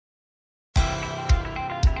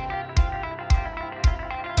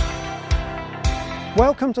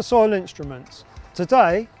Welcome to Soil Instruments.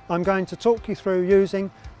 Today I'm going to talk you through using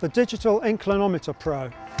the digital Inclinometer Pro.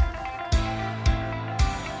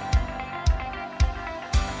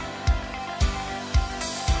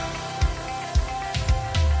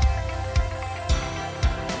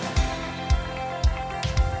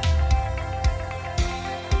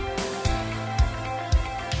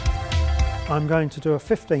 I'm going to do a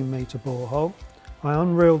 15-metre borehole. I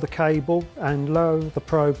unreel the cable and lower the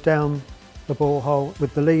probe down the borehole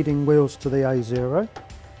with the leading wheels to the A0.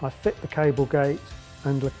 I fit the cable gate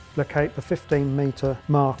and locate the 15-metre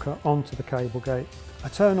marker onto the cable gate. I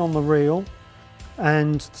turn on the reel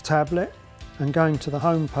and the tablet, and going to the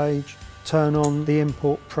home page, turn on the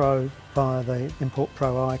Import Pro via the Import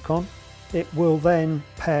Pro icon. It will then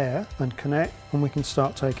pair and connect, and we can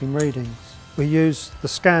start taking readings. We use the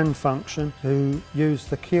scan function to use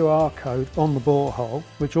the QR code on the borehole,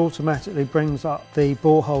 which automatically brings up the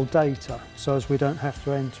borehole data so as we don't have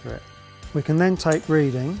to enter it. We can then take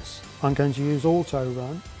readings. I'm going to use auto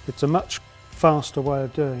run. It's a much faster way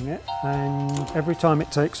of doing it, and every time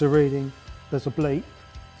it takes a reading there's a bleep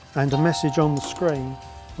and a message on the screen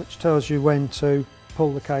which tells you when to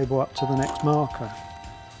pull the cable up to the next marker.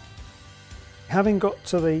 Having got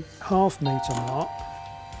to the half-metre mark,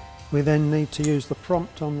 we then need to use the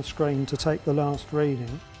prompt on the screen to take the last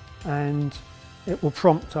reading, and it will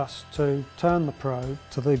prompt us to turn the probe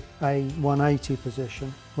to the A180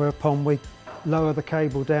 position, whereupon we lower the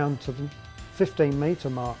cable down to the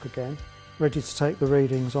 15-metre mark again, ready to take the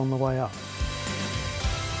readings on the way up.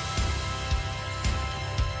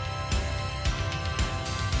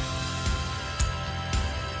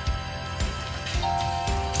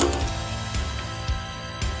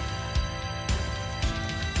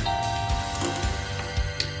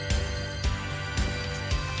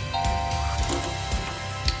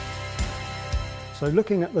 So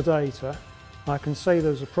looking at the data, I can see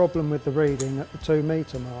there's a problem with the reading at the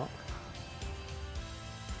 2-metre mark.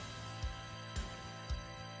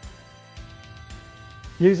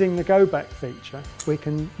 Using the go back feature, we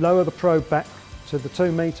can lower the probe back to the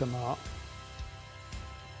 2-metre mark,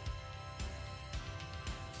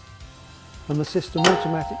 and the system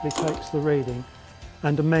automatically takes the reading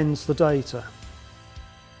and amends the data.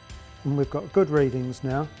 And we've got good readings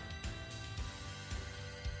now.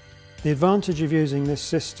 The advantage of using this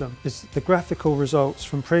system is that the graphical results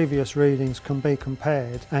from previous readings can be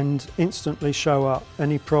compared and instantly show up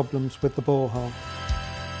any problems with the borehole.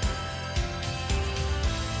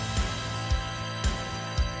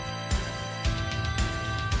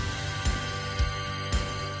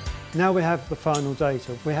 Now we have the final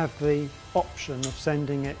data. We have the option of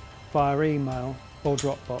sending it via email or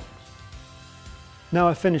Dropbox. Now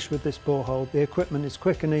I've finished with this borehole, the equipment is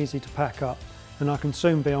quick and easy to pack up, and I can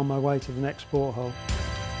soon be on my way to the next borehole.